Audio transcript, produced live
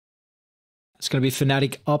It's going to be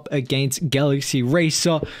FNATIC up against Galaxy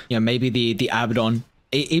Racer. You know, maybe the Abaddon.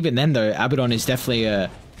 Even then, though, Abaddon is definitely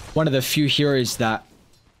one of the few heroes that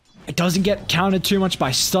it doesn't get countered too much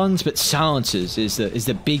by stuns, but silences is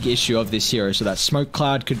the big issue of this hero. So that smoke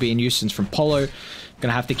cloud could be a nuisance from Polo.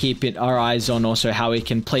 Gonna have to keep our eyes on also how he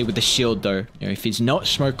can play with the shield, though. You know, if he's not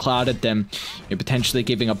smoke clouded, then you're potentially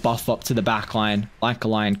giving a buff up to the back line. Like a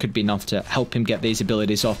lion could be enough to help him get these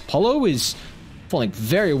abilities off. Polo is falling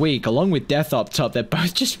very weak, along with Death up top. They're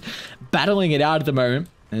both just battling it out at the moment.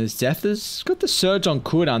 As Death has got the surge on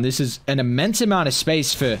cooldown, this is an immense amount of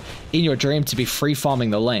space for In Your Dream to be free farming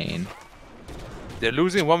the lane. They're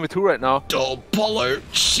losing 1v2 right now. Oh, Polo,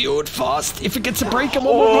 shield fast. If it gets a break, I'm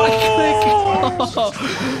on the right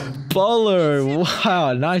click. Polo,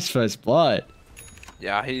 wow, nice first blood.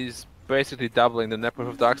 Yeah, he's basically doubling the net worth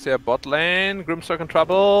of Darkseer. Bot lane, Grimstock in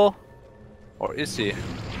trouble. Or is he?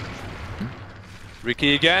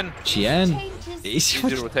 Ricky again. Chien. Easy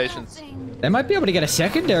rotations. They might be able to get a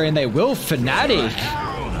secondary, and they will. FNATIC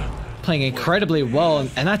playing incredibly well,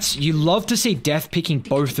 and that's, you love to see Death picking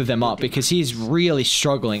both of them up because he's really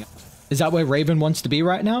struggling. Is that where Raven wants to be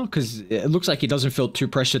right now? Because it looks like he doesn't feel too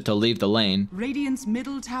pressured to leave the lane. Radiant's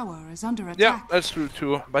middle tower is under attack. Yeah, that's true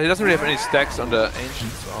too. But he doesn't really have any stacks on the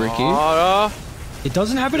Ancients. Ricky. It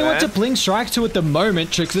doesn't have anyone to bling strike to at the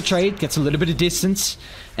moment. Tricks the trade, gets a little bit of distance.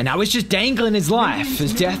 And now he's just dangling his life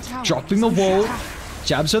as Death dropping the wall.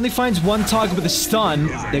 Jabs only finds one target with a stun.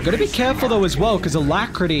 They're going to be careful though as well, because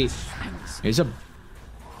Alacrity is a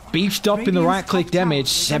beefed up in the right click damage,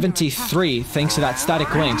 73 thanks to that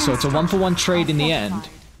static link. So it's a 1-for-1 trade in the end.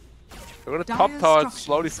 They're going to top tower, it's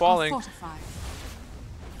slowly falling.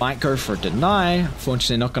 Might go for a deny.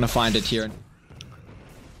 Unfortunately not going to find it here.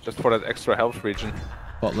 Just for that extra health region.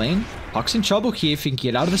 Bot lane. Puck's in trouble here if he can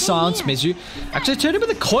get out of the silence. Mizu actually turned him with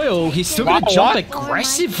a coil. He's still going to jump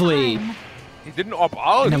aggressively. He didn't opt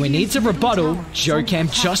out. And then we need a rebuttal.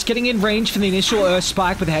 Jocam just getting in range for the initial Earth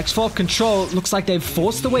Spike with the Hexfall control. It looks like they've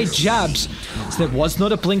forced away Jabs. So there was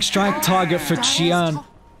not a Blink Strike target for Qian.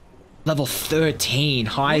 Level 13,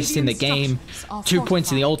 highest in the game. 2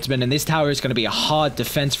 points in the ultimate, and this tower is going to be a hard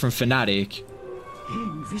defense from FNATIC.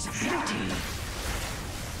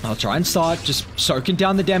 I'll try and start just soaking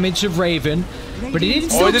down the damage of Raven, but he didn't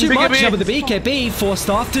steal too much. Now with the BKB, Force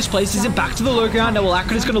Staff displaces him back to the low ground. Now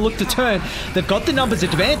Alacrity's going to look to turn. They've got the numbers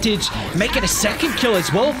advantage, making a second kill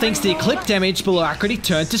as well thanks to the Eclipse damage, but Alacrity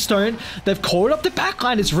turned to stone. They've called up the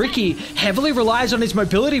backline as Ricky heavily relies on his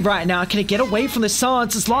mobility right now. Can he get away from the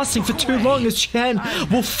silence? It's lasting for too long as Chan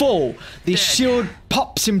will fall. The shield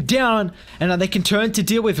pops him down, and now they can turn to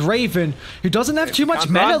deal with Raven, who doesn't have too much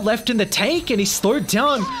mana left in the tank, and he's slowed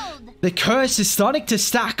down. The curse is starting to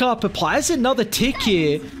stack up. Applies another tick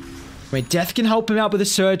here. I mean, Death can help him out with a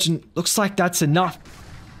surge, and looks like that's enough.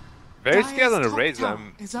 Very scared on the RACER.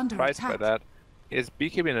 I'm surprised by that. He has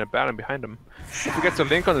BKB and a Baron behind him. If he gets a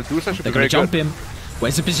link on the Medusa, should be very good. They're going to jump him.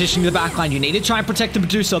 Where's the positioning of the backline? You need to try and protect the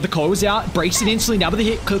Medusa. The coil is out, breaks it instantly now with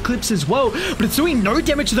the hit clips as well, but it's doing no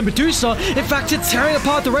damage to the Medusa. In fact, it's tearing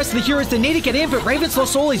apart the rest of the heroes. They need to get in, but Raven's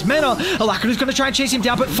lost all his mana. Alacrity's going to try and chase him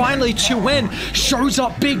down, but finally Chuen shows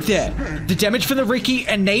up big there. The damage from the Ricky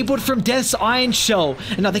enabled from Death's Iron Shell,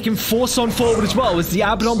 and now they can force on forward as well as the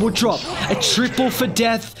Abaddon will drop. A triple for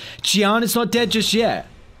Death. Gian is not dead just yet,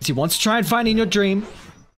 as he wants to try and find In Your Dream.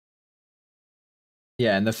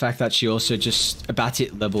 Yeah, and the fact that she also just about to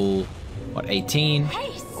hit level, what, 18?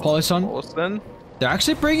 Poloson? They're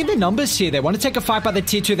actually bringing the numbers here. They want to take a fight by the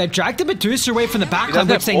tier 2. They've dragged the Medusa away from the backline,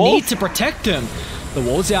 which they need to protect him. The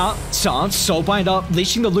wall's out. Sans, Soulbind up,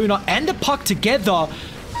 leashing the Luna and the Puck together.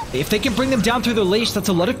 If they can bring them down through the leash, that's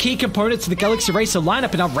a lot of key components to the Galaxy Racer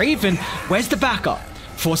lineup. And now Raven, where's the backup?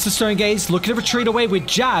 Force the Stone Gaze, looking to retreat away with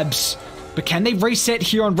Jabs. But can they reset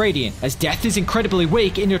here on Radiant? As Death is incredibly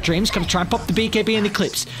weak, In Your Dream's going to try and pop the BKB and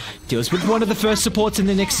Eclipse. Deals with one of the first supports in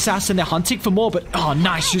the next assassin. They're hunting for more, but oh,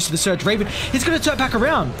 nice use of the Surge. Raven, he's going to turn back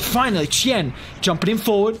around. Finally, Chien jumping him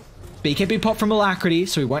forward. BKB pop from Alacrity,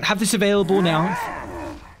 so he won't have this available now.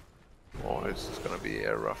 Oh, this is going to be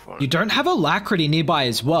a rough one. You don't have Alacrity nearby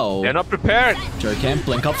as well. They're not prepared. Jocam,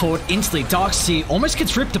 blink up forward instantly. Darkseer almost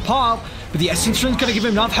gets ripped apart, but the Essence Rune's going to give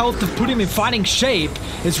him enough health to put him in fighting shape,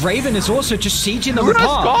 as Raven is also just sieging them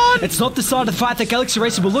apart. It's not the start of the fight that Galaxy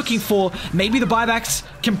Racer were looking for. Maybe the buybacks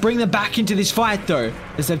can bring them back into this fight, though,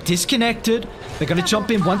 as they've disconnected. They're going to jump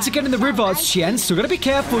in once again in the river. Qian's still going to be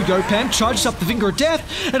careful. Yopam charges up the Finger of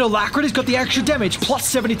Death, and Alacrity's got the extra damage, plus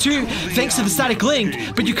 72, thanks to the static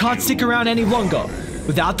link, but you can't stick around any longer.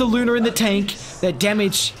 Without the Luna in the tank, that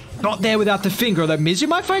damage not there without the Finger, although Mizu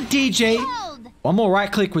might find DJ. One more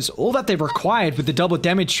right click was all that they required with the double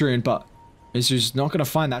damage rune, but Mizu's not going to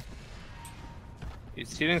find that.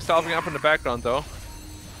 He's healing, salving up in the background though.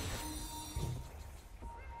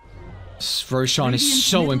 Roshan is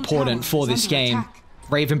so important for this game.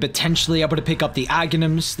 Raven potentially able to pick up the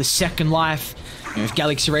Aghanims, the second life. You know, if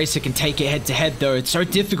Galaxy Racer can take it head to head though, it's so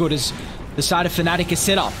difficult as the side of FNATIC is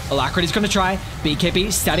set up. Alacrity's going to try.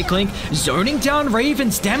 BKB, Static Link, zoning down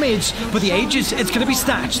Raven's damage. But the Aegis, it's going to be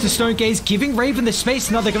snatched. The Stone Gaze giving Raven the space.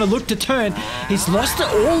 Now they're going to look to turn. He's lost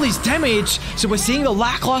all his damage. So we're seeing the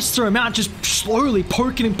lackluster amount just slowly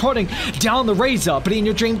poking and prodding down the RACER. But in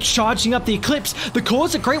your dream, charging up the Eclipse. The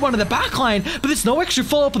Core's a great one in the backline. But there's no extra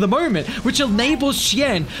follow-up at the moment, which enables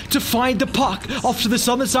Xian to find the puck off to the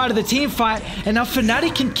southern side of the team fight. And now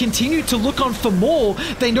FNATIC can continue to look on for more.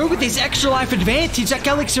 They know with this extra life advantage that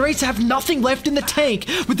Galaxy Racer have nothing left in the tank.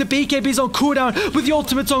 With the BKBs on cooldown, with the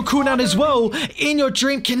ultimates on cooldown as well, In Your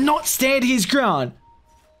Dream cannot stand his ground.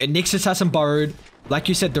 And Nixus hasn't borrowed. Like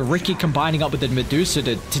you said, the Ricky combining up with the Medusa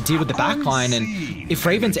to deal with the backline. And if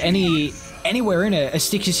Raven's anywhere in a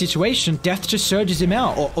sticky situation, Death just surges him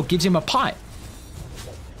out or gives him a pipe.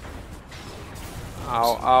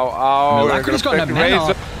 Ow, ow, ow. Alacrity's got no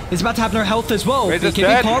mana. He's about to have no health as well.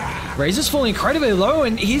 BKB pop. Razor's falling incredibly low,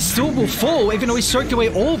 and he still will fall, even though he soaked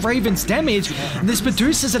away all Raven's damage. And this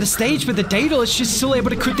Medusa's at a stage where the Daedalus is just still able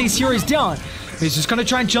to crit these heroes down. He's just going to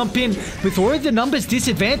try and jump in. With all of the numbers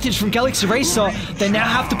disadvantage from Galaxy Racer, they now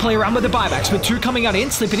have to play around with the buybacks. With two coming out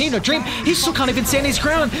instantly, but In Your Dream, he still can't even stand his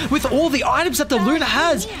ground. With all the items that the Luna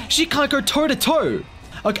has, she can't go toe-to-toe.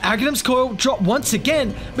 Like, Aghanim's coil drop once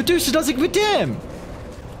again. Medusa doesn't give a damn.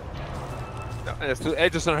 There's two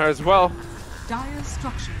Aegis on her as well.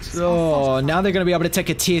 So now they're going to be able to take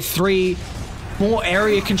a tier 3. More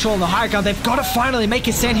area control on the high ground. They've got to finally make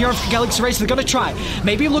a stand here for Galaxy Racer. They're going to try.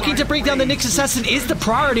 Maybe looking to bring down the Nyx Assassin is the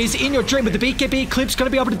priorities. In Your Dream, but the BKB Eclipse going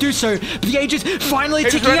to be able to do so. But the Aegis finally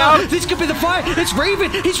ticking out. This could be the fight. It's Raven.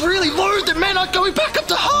 He's really low. The men are going back up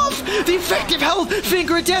to half. The effective health.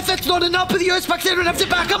 Finger of Death. That's not enough. But the Earthspark, they don't have to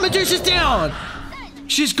back up. Medusa's down.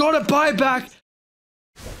 She's got a buyback.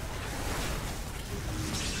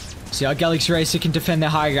 See how Galaxy Racer can defend their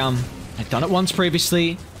high ground. They've done it once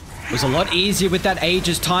previously. It was a lot easier with that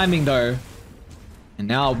Aegis timing though. And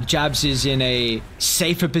now Jabs is in a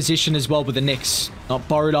safer position as well with the Nyx. Not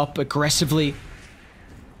borrowed up aggressively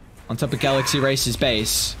on top of Galaxy Racer's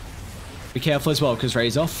base. Be careful as well because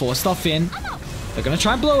RACER forced stuff in. They're going to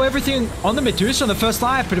try and blow everything on the Medusa on the first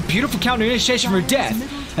life, but a beautiful counter initiation for Death.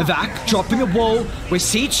 Evac dropping a wall where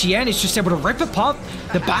Xian is just able to rip apart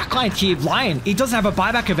the backline here. Lion, he doesn't have a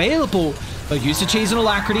buyback available. They'll use the cheese and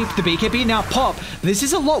Alacrity. The BKB now pop. This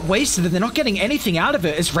is a lot wasted and they're not getting anything out of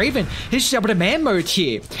it as Raven is just able to man mode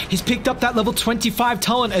here. He's picked up that level 25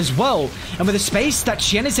 talent as well. And with the space that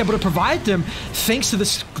Xian is able to provide them, thanks to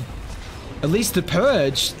this, at least the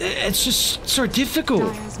Purge, it's just so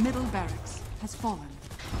difficult. Middle barracks has fallen.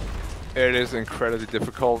 It is incredibly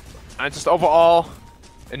difficult. And just overall,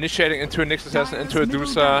 initiating into a Nyx Assassin, into a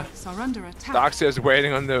Medusa. Darkseer is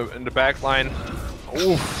waiting on in the back line.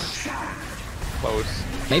 Oof. Close.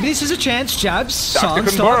 Maybe this is a chance, Jabs.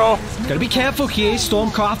 Sunstop. Gotta be careful here.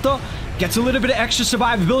 Stormcrafter gets a little bit of extra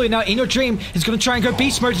survivability. Now, In Your Dream is gonna try and go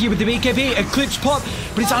beast mode here with the BKB. Eclipse pop,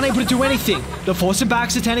 but he's unable to do anything. They'll force him back.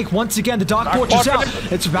 Satanic once again. The Dark Porch is out.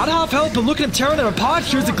 It's about half health, but look at him tearing them apart.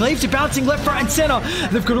 Here's the Glaives are bouncing left, right, and center.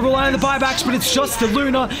 They've got to rely on the buybacks, but it's just the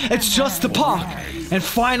Luna. It's just the Puck. And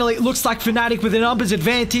finally, it looks like FNATIC with a numbers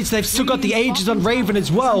advantage. They've still got the Aegis on Raven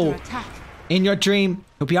as well. In Your Dream,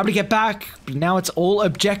 he'll be able to get back. But now it's all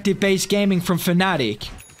objective-based gaming from FNATIC.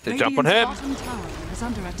 They jump on him.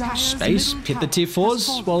 Space, hit the tier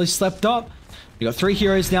 4s while he slept up. You got 3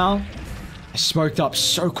 heroes now. They're smoked up,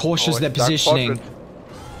 so cautious of their positioning.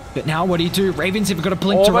 But now what do you do? Raven's even got a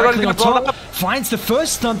blink directly on top. Finds the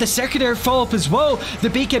first stun, the secondary follow-up as well. The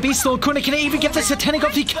BKB still couldn't. Can he even get the Satanic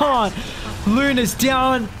off? He can't. Luna's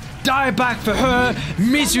down. Die back for her.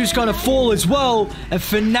 Mizu's gonna fall as well. And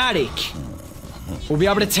FNATIC will be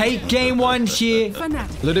able to take game 1 here. A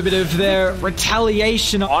little bit of their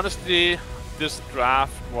retaliation. Honestly, this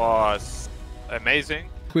draft was amazing.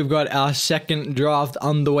 We've got our second draft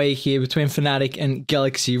underway here between FNATIC and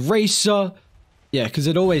Galaxy Racer. Yeah, because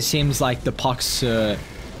it always seems like the Pucks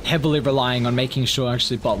heavily relying on making sure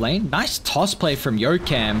actually bot lane. Nice toss play from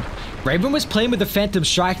Yokam. Raven was playing with the Phantom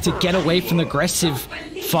Strike to get away from the aggressive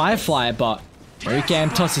Firefly, but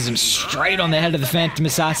Yokam tosses him straight on the head of the Phantom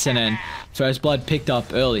Assassin, and First Blood picked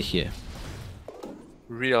up early here.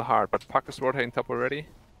 Real hard, but Puck is rotating top already.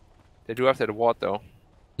 They do have that ward though.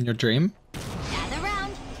 In Your Dream.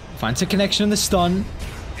 Finds a connection in the stun.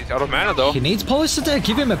 He's out of mana though. He needs Polis to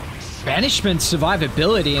give him a banishment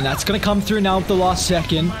survivability, and that's going to come through now with the last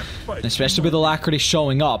second, and especially with Alacrity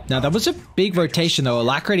showing up. Now, that was a big rotation, though.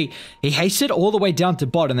 Alacrity, he hasted all the way down to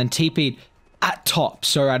bot and then TP'd at top,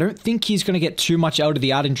 so I don't think he's going to get too much out of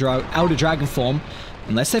the outer dragon form,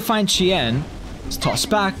 unless they find Chien. It's tossed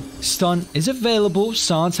back, stun is available,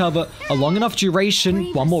 silence, however, a long enough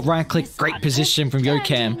duration, one more right click, great position from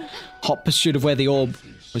Yokam. Hot pursuit of where the orb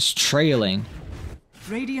was trailing.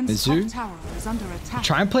 Mizu,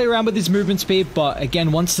 try and play around with his movement speed, but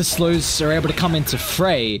again, once the slows are able to come into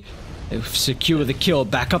fray, they secure the kill.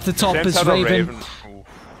 Back up the top is Raven.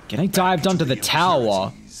 Getting dived onto the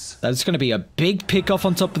tower. That's going to be a big pick-off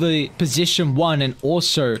on top of the position 1 and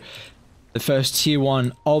also the first tier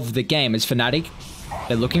 1 of the game is FNATIC.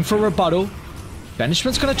 They're looking for a rebuttal.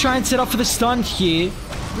 Banishment's going to try and set up for the stun here.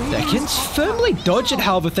 They can firmly dodge it,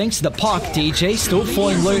 however, thanks to the puck. DJ still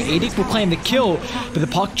falling low. Edict will claim the kill, but the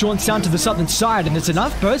puck jaunts down to the southern side, and there's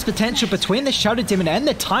enough burst potential between the Shadow Demon and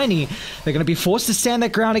the Tiny. They're going to be forced to stand their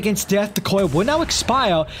ground against death. The coil will now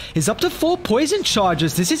expire. Is up to 4 poison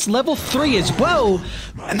charges. This is level 3 as well,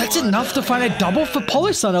 and that's enough to find a double for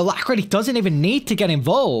Polyson. Alacrity doesn't even need to get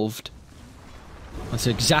involved. That's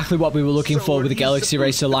exactly what we were looking for with the Galaxy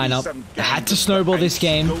Racer lineup. They had to snowball this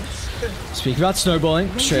game. Speaking about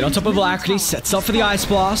snowballing, straight on top of Alacrity, sets up for the Ice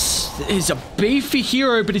Blast. He's a beefy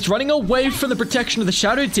hero, but he's running away from the protection of the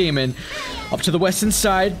Shadow Demon. Up to the western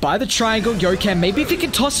side, by the triangle, Yokam, maybe if he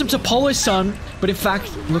can toss him to Polo Sun, but in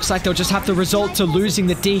fact, looks like they'll just have to result to losing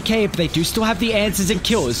the DK, but they do still have the answers and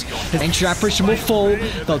kills. The Ancient Apparition will fall,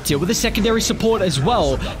 they'll deal with the secondary support as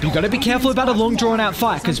well, but you've got to be careful about a long drawn out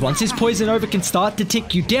fight, because once his Poison Over can start to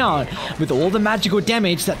tick you down, with all the magical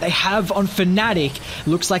damage that they have on FNATIC,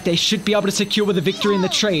 looks like they should be able to secure the victory in the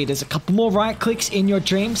trade. There's a couple more right clicks in your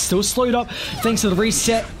dream, still slowed up thanks to the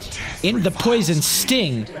reset in the Poison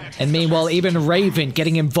Sting, and meanwhile even Raven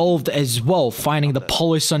getting involved as well, finding the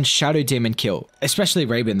Polo Sun Shadow Demon kill. Especially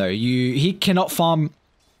Raven though, he cannot farm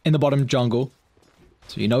in the bottom jungle,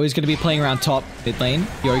 so you know he's going to be playing around top mid lane.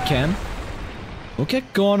 Yokam will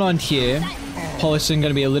get going on here. Polo Sun going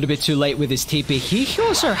to be a little bit too late with his TP. He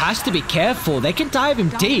also has to be careful. They can dive him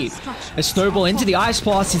deep. A snowball into the Ice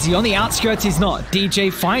Blast. Is he on the outskirts? He's not.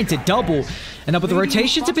 DJ finds a double. And up with the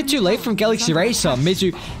rotation's a bit too late from Galaxy Racer.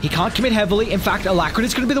 Mizu, he can't commit heavily. In fact,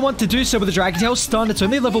 Alacrity's going to be the one to do so with the Dragon Tail stun. It's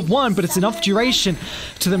only level 1, but it's enough duration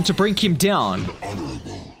to them to bring him down.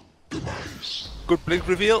 Good blink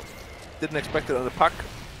reveal. Didn't expect it on the puck.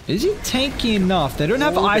 Is he tanky enough? They don't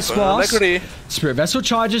have Ice Blast. Spirit Vessel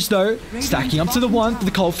charges though. Stacking up to the 1 for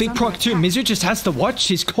the Cold Feet proc 2. Mizu just has to watch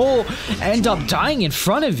his core end up dying in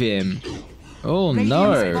front of him. Oh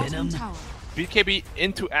no. BKB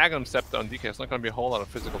into Aghanim Scepter on DK. It's not going to be a whole lot of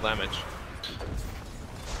physical damage.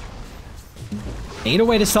 Need a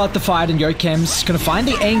way to start the fight, and Yokam's going to find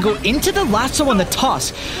the angle into the lasso on the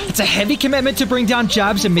Tusk. It's a heavy commitment to bring down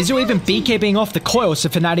jabs, and Mizu even BKBing off the coil, so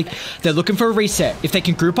FNATIC, they're looking for a reset. If they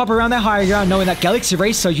can group up around their higher ground, knowing that Galaxy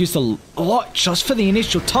Racer used a lot just for the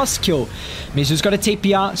initial Tusk kill. Mizu's got a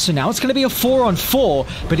TP out, so now it's going to be a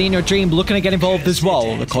 4-on-4, but in your dream, looking to get involved as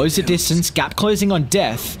well. The close the distance, gap closing on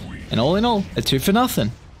death, and all in all, a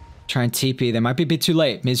 2-for-0. Try and TP. They might be a bit too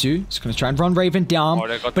late. Mizu is going to try and run Raven down,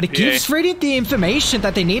 but it gives Radiant the information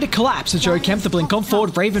that they need a collapse. As Yokam, the blink on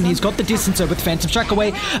forward. Raven, he's got the distance over with Phantom Strike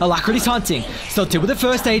away. Alacrity's hunting. Still deal with the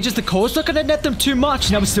first ages. The core's not going to net them too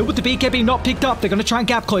much. Now we're still with the BKB not picked up. They're going to try and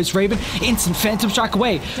gap close. Raven, instant Phantom Strike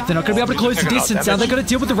away. They're not going to be able to close the distance. Now they're going to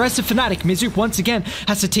deal with the rest of FNATIC. Mizu once again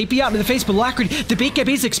has to TP out in the face, but Alacrity, the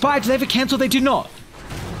BKB's expired. Do they ever cancel? They do not.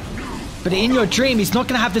 But in your dream, he's not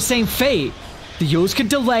going to have the same fate. The Yules can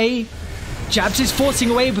delay. Jabs is forcing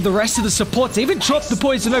away with the rest of the supports. They even drop the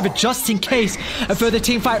Poison Over just in case a further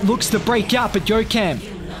teamfight looks to break out, but Yokam,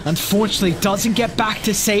 unfortunately, doesn't get back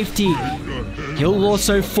to safety. He'll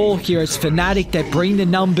also fall here as FNATIC, they bring the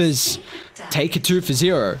numbers. Take a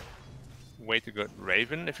 2-for-0. Way too good.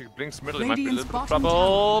 Raven, if he blinks middle, he might be a little bit of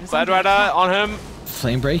trouble. Bad Rider on him.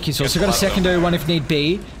 Flame Break, he's also got a secondary one if need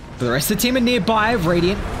be. But the rest of the team are nearby.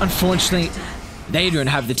 Radiant, unfortunately, they don't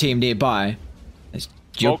have the team nearby.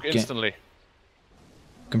 Smoke instantly.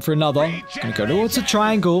 Looking for another. Gonna go towards a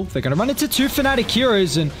triangle. They're gonna run into 2 FNATIC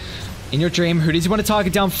heroes, and in your dream, who does he want to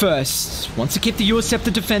target down first? Wants to keep the Eul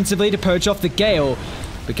Scepter defensively to purge off the Gale,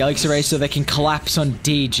 but Galaxy Racer, they can collapse on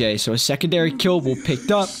DJ, so a secondary kill will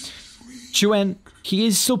picked up. Chuen, he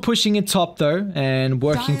is still pushing in top though, and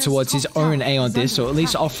working towards his own A on this, or at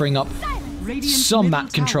least offering up some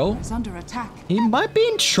map control. He might be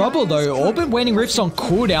in trouble though. Orbit Waning Rifts on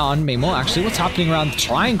cooldown. Meanwhile, actually, what's happening around the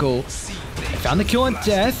triangle? Found the kill on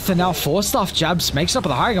death, and now forced off jabs makes up with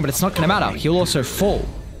the high ground, but it's not going to matter. He'll also fall.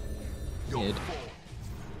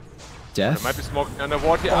 Death. There might be smoking on the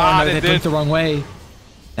ward here. Oh, no, they blinked the wrong way.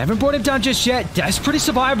 They haven't brought him down just yet. Death's pretty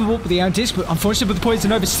survivable with the Iron Disc, but unfortunately with the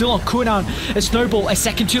Poison Nova still on cooldown. A Snowball a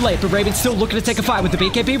second too late, but Raven's still looking to take a fight with the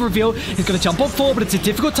BKB reveal. He's going to jump on forward, but it's a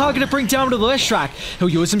difficult target to bring down to the left track. He'll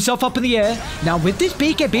use himself up in the air. Now with this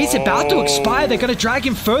BKB, it's about to expire. They're going to drag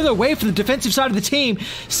him further away from the defensive side of the team.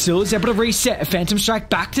 Still is able to reset. A Phantom Strike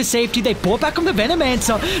back to safety. They brought back on the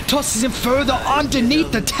Venomancer. Tosses him further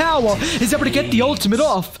underneath the tower. Is able to get the ultimate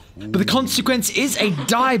off. But the consequence is a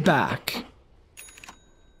dieback.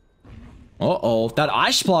 Uh-oh, that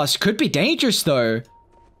Ice Blast could be dangerous, though.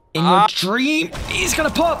 In your dream, he's gonna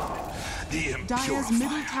pop. Dire's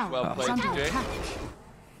middle tower Well played, TJ.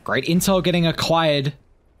 Great intel getting acquired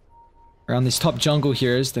around this top jungle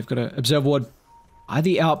here as they've got to observe ward by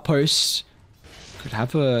the outposts. Could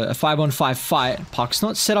have a 5-on-5 fight. Puck's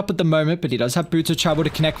not set up at the moment, but he does have boots of travel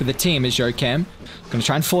to connect with the team as Jokem. Gonna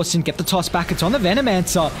try and force him, get the toss back. It's on the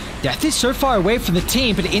Venomancer. Death is so far away from the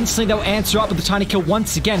team, but instantly they'll answer up with the tiny kill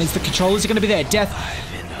once again as the controllers are gonna be there. Death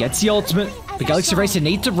gets the ultimate. The Galaxy Racer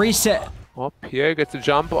need to reset. Oh, Pierre gets a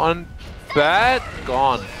jump on that.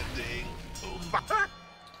 Gone.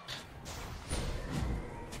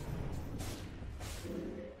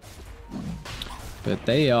 But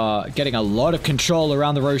they are getting a lot of control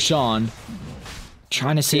around the Roshan.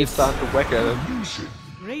 Trying to see if... Starting to whack at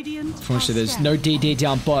it. Unfortunately, there's no DD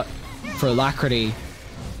down bot for Alacrity.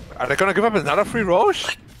 Are they gonna give up another free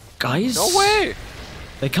Roche? Guys? No way!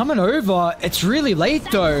 They're coming over. It's really late,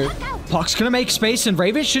 though. Puck's gonna make space, and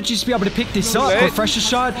Raven should just be able to pick this up. Refresher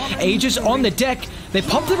shard, Aegis on the deck. They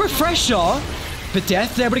pop the Refresher. But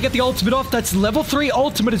Death able to get the ultimate off. That's level 3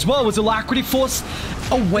 ultimate as well. Was Alacrity forced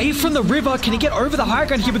away from the river? Can he get over the high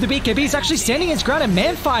ground here with the BKB? He's actually standing his ground and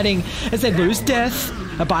man fighting as they lose Death.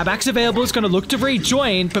 A buyback's available. Is going to look to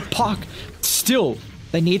rejoin, but Puck still...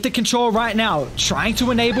 They need the control right now. Trying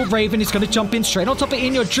to enable Raven. He's going to jump in straight on top of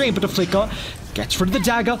In Your Dream, but the flicker gets rid of the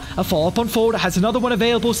dagger. A follow-up on forward. Has another one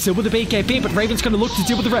available. Still with the BKB, but Raven's going to look to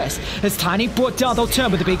deal with the rest. As Tiny brought down, they'll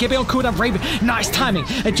turn with the BKB on cooldown. Raven, nice timing.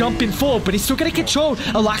 A jump in forward, but he's still getting controlled.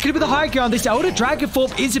 Alacrity with the high ground. This Elder Dragon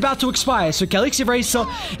form is about to expire, so Galaxy Racer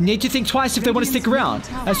need to think twice if they want to stick around.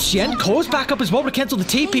 As Xian calls back up as well to cancel the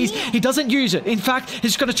TPs, he doesn't use it. In fact,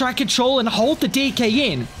 he's going to try and control and hold the DK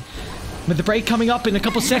in. With the break coming up in a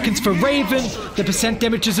couple seconds for Raven, the percent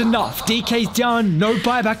damage is enough. DK's down, no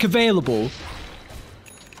buyback available.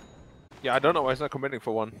 Yeah, I don't know why he's not committing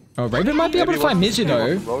for one. Oh, Raven might be able to find Mizu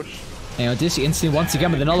though. Hang on, this instantly once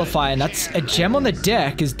again with a nullify, and that's a gem on the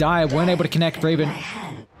deck as Dire weren't able to connect. Raven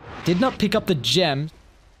did not pick up the gem.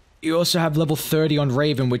 You also have level 30 on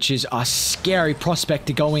Raven, which is a scary prospect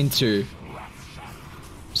to go into.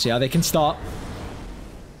 See how they can start.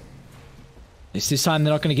 This time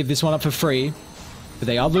they're not going to give this one up for free. But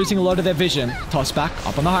they are losing a lot of their vision. Toss back,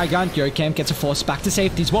 up on the high ground. Jokem gets a force back to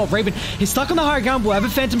safety as well. Raven, he's stuck on the high ground. We'll have a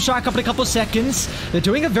Phantom Strike up in a couple of seconds. They're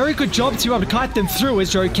doing a very good job to be able to kite them through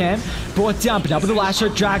as Jokem brought down. But now with the lasso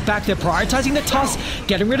drag back, they're prioritizing the toss,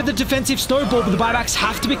 getting rid of the defensive snowball. But the buybacks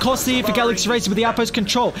have to be costly here for Galaxy Racer with the outpost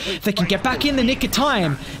control. If they can get back in the nick of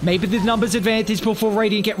time, maybe the numbers advantage before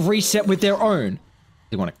Radiant get reset with their own. Does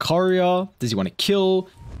he want a courier? Does he want to kill?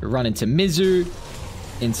 Run into Mizu.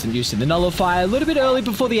 Instant use of the nullifier. A little bit early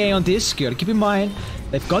before the A on disc. You gotta keep in mind,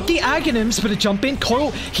 they've got the Aghanims, but a jump in coil.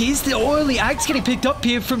 Here's the oily Ags getting picked up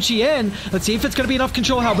here from Chien. Let's see if it's gonna be enough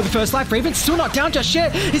control help with the first life. Raven's still not down just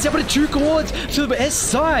yet. He's able to juke towards to the S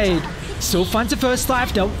side. Still finds the first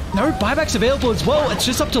life. No buybacks available as well. It's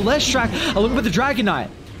just up to Leshrac along with the Dragon Knight.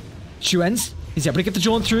 Chuen's he's able to get the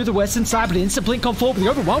Jawn through the western side, but instant blink on forward with the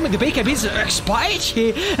overwhelming. The BKB's expired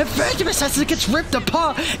here, and Phantom Assassin gets ripped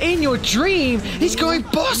apart in your dream. He's going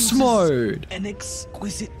boss mode. An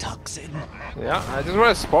exquisite toxin. Yeah, I just what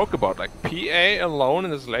I spoke about. Like, PA alone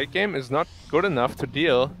in this late game is not good enough to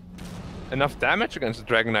deal enough damage against the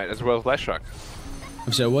Dragon Knight as well as Leshrac.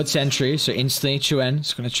 So ward sentry, so instantly Chuen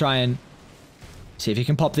is going to try and see if he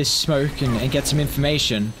can pop this smoke and get some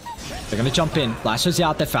information. They're going to jump in. Lasso's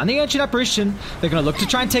out. They found the Ancient Apparition. They're going to look to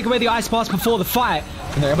try and take away the Ice Blast before the fight.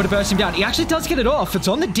 And they're able to burst him down. He actually does get it off. It's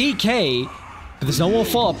on the DK. But there's no more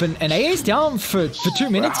follow-up. And AA's down for 2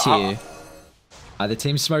 minutes here. The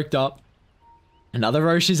team's smoked up. Another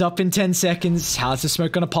Roche is up in 10 seconds. How's the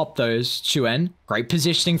smoke going to pop those? Chuen, great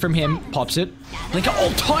positioning from him. Pops it. Blinker,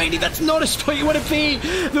 oh, Tiny. That's not a spot you want to be.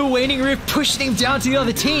 The Waning Rift pushing him down to the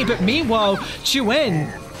other team. But meanwhile,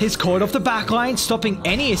 Chuen is caught off the backline, stopping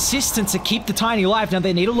any assistance to keep the Tiny alive. Now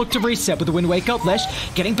they need to look to reset with the Wind Wake Up.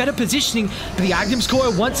 Lesh getting better positioning. But the Agnim's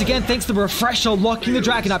core once again, thanks to the Refresher, locking the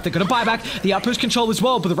Dragon up. They're going to buy back the outpost control as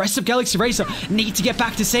well. But the rest of Galaxy Racer need to get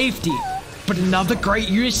back to safety. But another great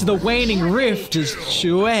use of the Waning Rift is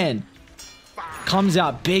Chuen comes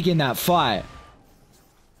out big in that fight.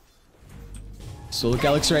 Still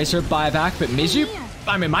Galaxy Racer buyback, but Mizu,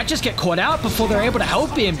 I mean, might just get caught out before they're able to help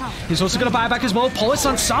him. He's also going to buy back as well. Polis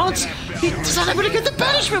on silence. He's not able to get the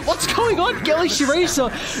banishment. What's going on, Galaxy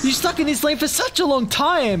Racer? You're stuck in this lane for such a long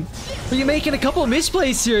time. But you're making a couple of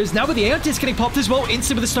misplays here. Now with the Aeontis getting popped as well.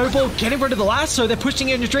 Instant with the snowball, getting rid of the lasso. They're pushing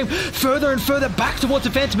in your dream further and further back towards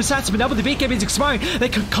the Phantom Assassin. But now with the BKB is expiring, they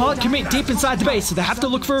can't commit deep inside the base. So they have to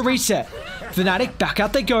look for a reset. FNATIC, back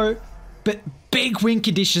out they go. But big win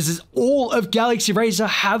conditions as all of Galaxy Racer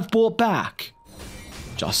have brought back.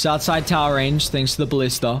 Just outside tower range, thanks to the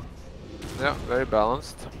ballista. Yeah, very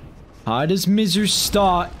balanced. How does Mizu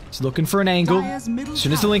start? He's looking for an angle. As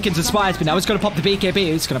soon as the Linken's inspired, but now he's going to pop the BKB.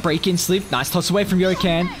 He's going to break in, sleep. Nice toss away from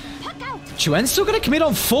Yokan. Chuen's still going to commit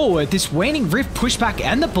on forward. This waning Rift pushback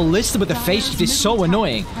and the ballista with the face shift is so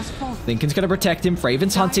annoying. Linken's going to protect him.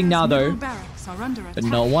 Raven's hunting now, though. But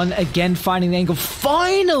no one again finding the angle.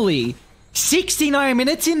 Finally! 69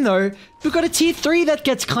 minutes in, though. We've got a tier 3 that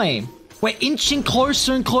gets claimed. We're inching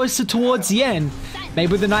closer and closer towards the end.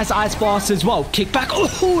 Maybe with a nice ice blast as well. Kick back.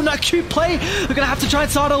 Oh, not cute play. We're going to have to try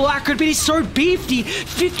and start a Lacquered, but he's so beefy.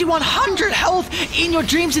 5,100 health in your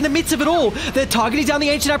dreams in the midst of it all. They're targeting down the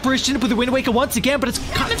Ancient Apparition with the Wind Waker once again, but it's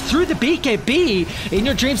kind of through the BKB. In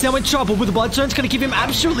your dreams now in trouble with the Bloodstone's going to give him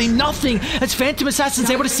absolutely nothing as Phantom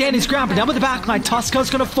Assassin's able to stand his ground, but now with the backline,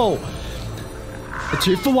 Tuskar's going to fall. A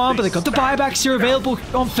 2-for-1, but they've got the buybacks here available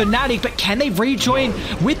on FNATIC, but can they rejoin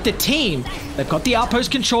with the team? They've got the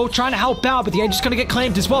outpost control, trying to help out, but the Aegis is going to get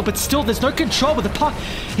claimed as well, but still, there's no control with the puck.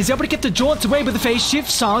 He's able to get the Jaunt away with the phase shift.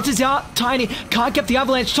 Silence is out. Tiny can't get the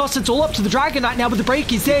Avalanche toss. It's all up to the Dragon Knight now with the break.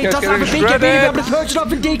 He's there. He doesn't have a BKB. He's able to perch it off,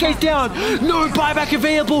 and DK's down. No buyback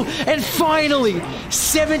available, and finally,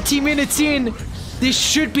 70 minutes in, this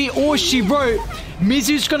should be all she wrote.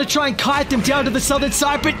 Mizu's going to try and kite them down to the southern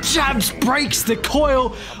side, but Jabs breaks the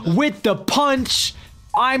coil with the punch.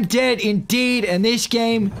 I'm dead indeed, and this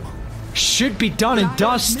game should be done and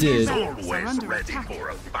dusted. Always ready for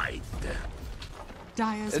a fight.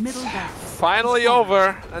 It's finally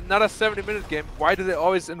over. Another 70-minute game. Why do they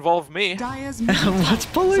always involve me? What's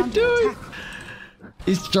Polo doing?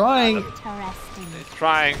 He's trying. He's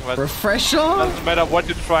trying, but refresher. Doesn't matter what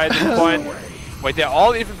you try at this point. Wait, they're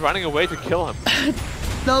all even running away to kill him.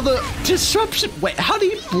 Another disruption. Wait, how do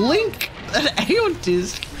you blink an Aeon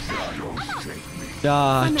disc?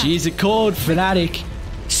 Ah, jeez, it called FNATIC.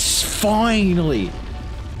 Finally.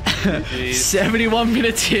 71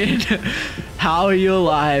 minutes in. How are you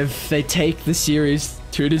alive? They take the series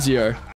 2-0.